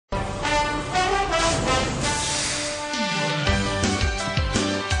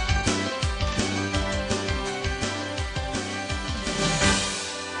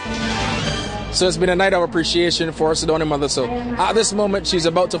So it's been a night of appreciation for Cydonie Mothersill. At this moment, she's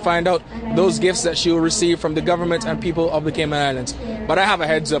about to find out those gifts that she will receive from the government and people of the Cayman Islands. But I have a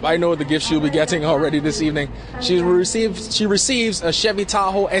heads up. I know the gift she'll be getting already this evening. She receives a Chevy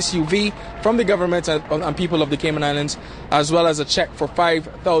Tahoe SUV from the government and people of the Cayman Islands, as well as a check for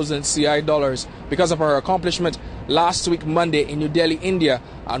 5,000 CI dollars because of her accomplishment last week Monday in New Delhi, India,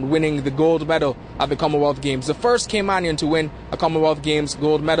 and winning the gold medal at the Commonwealth Games. The first Caymanian to win a Commonwealth Games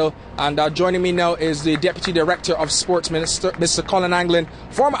gold medal. And joining me now is the Deputy Director of Sports, Mr. Collin Anglin,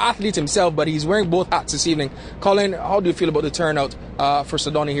 former athlete himself, but he's wearing both hats this evening. Collin, how do you feel about the turnout for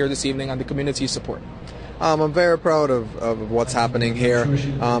Cydonie here this evening and the community support? I'm very proud of what's happening here.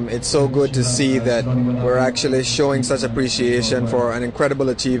 It's so good to see that we're actually showing such appreciation for an incredible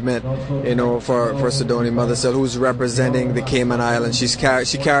achievement, you know, for Cydonie Mothersill, who's representing the Cayman Islands. She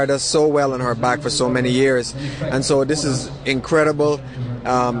carried us so well on her back for so many years, and so this is incredible.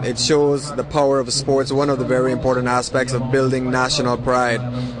 It shows the power of sports, one of the very important aspects of building national pride,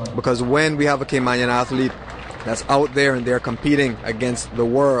 because when we have a Caymanian athlete that's out there and they're competing against the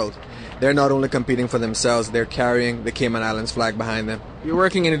world, they're not only competing for themselves, they're carrying the Cayman Islands flag behind them. You're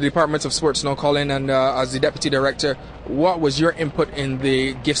working in the Department of Sports now, Collin, and as the Deputy Director, what was your input in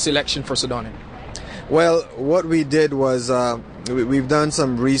the gift selection for Cydonie? Well, what we did was we've done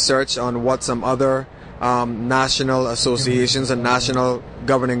some research on what some other national associations and national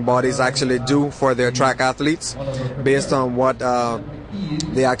governing bodies actually do for their track athletes, based on what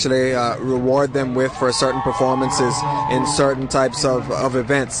they actually reward them with for certain performances in certain types of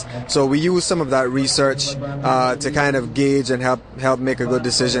events. So we use some of that research to kind of gauge and help make a good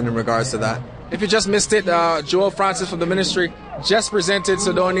decision in regards to that. If you just missed it, Joel Francis from the ministry just presented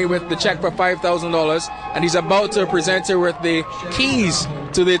Cydonie with the check for $5,000, and he's about to present her with the keys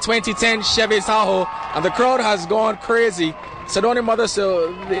to the 2010 Chevy Tahoe, and the crowd has gone crazy. Cydonie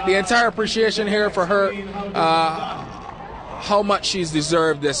Mothersill, the entire appreciation here for her, how much she's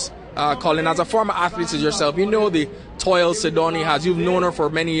deserved this. Collin, as a former athlete as yourself, you know the toil Cydonie has. You've known her for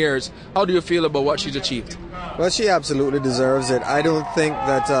many years. How do you feel about what she's achieved? Well, she absolutely deserves it. I don't think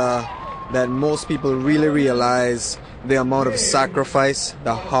that most people really realize the amount of sacrifice,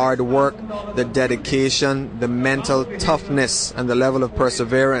 the hard work, the dedication, the mental toughness, and the level of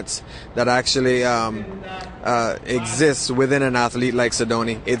perseverance that actually exists within an athlete like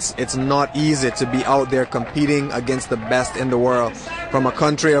Cydonie. It's not easy to be out there competing against the best in the world from a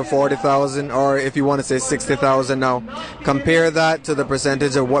country of 40,000, or if you want to say 60,000 now. Compare that to the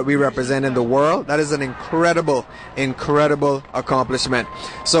percentage of what we represent in the world. That is an incredible accomplishment.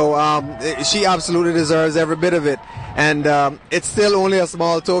 So she absolutely deserves every bit of it. And it's still only a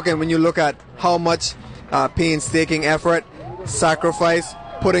small token when you look at how much painstaking effort, sacrifice,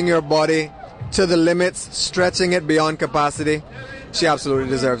 putting your body to the limits, stretching it beyond capacity. She absolutely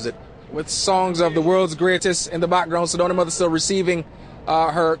deserves it. With songs of the world's greatest in the background, Cydonie Mothersill receiving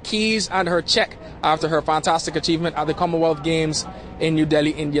her keys and her check after her fantastic achievement at the Commonwealth Games in New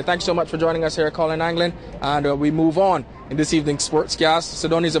Delhi, India. Thanks so much for joining us here, Collin Anglin, and we move on in this evening's Sportscast.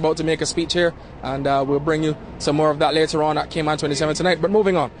 Cydonie is about to make a speech here, and we'll bring you some more of that later on at Cayman 27 tonight. But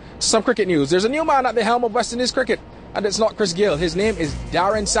moving on, some cricket news. There's a new man at the helm of West Indies cricket, and it's not Chris Gayle. His name is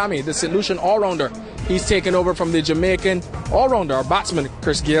Darren Sammy, the St. Lucian all-rounder. He's taken over from the Jamaican all-rounder, or batsman,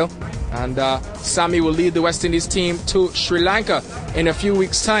 Chris Gayle. And Sammy will lead the West Indies team to Sri Lanka in a few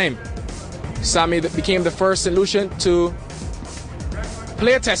weeks' time. Sammy became the first St. Lucian to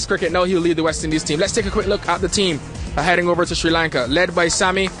play Test cricket. Now he'll lead the West Indies team. Let's take a quick look at the team heading over to Sri Lanka, led by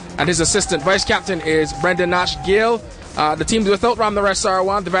Sammy and his assistant. Vice captain is Brendan Nash Gill. The team's without Ramnaresh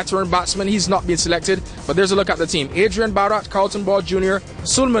Sarawat, the veteran batsman. He's not been selected, but there's a look at the team. Adrian Barat, Carlton Ball Jr.,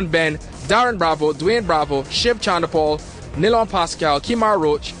 Sulman Ben, Darren Bravo, Dwayne Bravo, Shiv Chandapal, Nilon Pascal, Kimar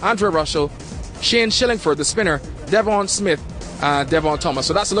Roach, Andrew Russell, Shane Shillingford, the spinner, Devon Smith, Devon Thomas.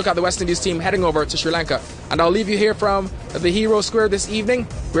 So that's a look at the West Indies team heading over to Sri Lanka. And I'll leave you here from the Hero Square this evening,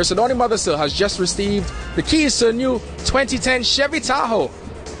 where Cydonie Mothersill has just received the keys to a new 2010 Chevy Tahoe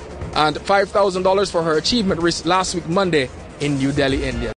and $5,000 for her achievement last week Monday in New Delhi, India.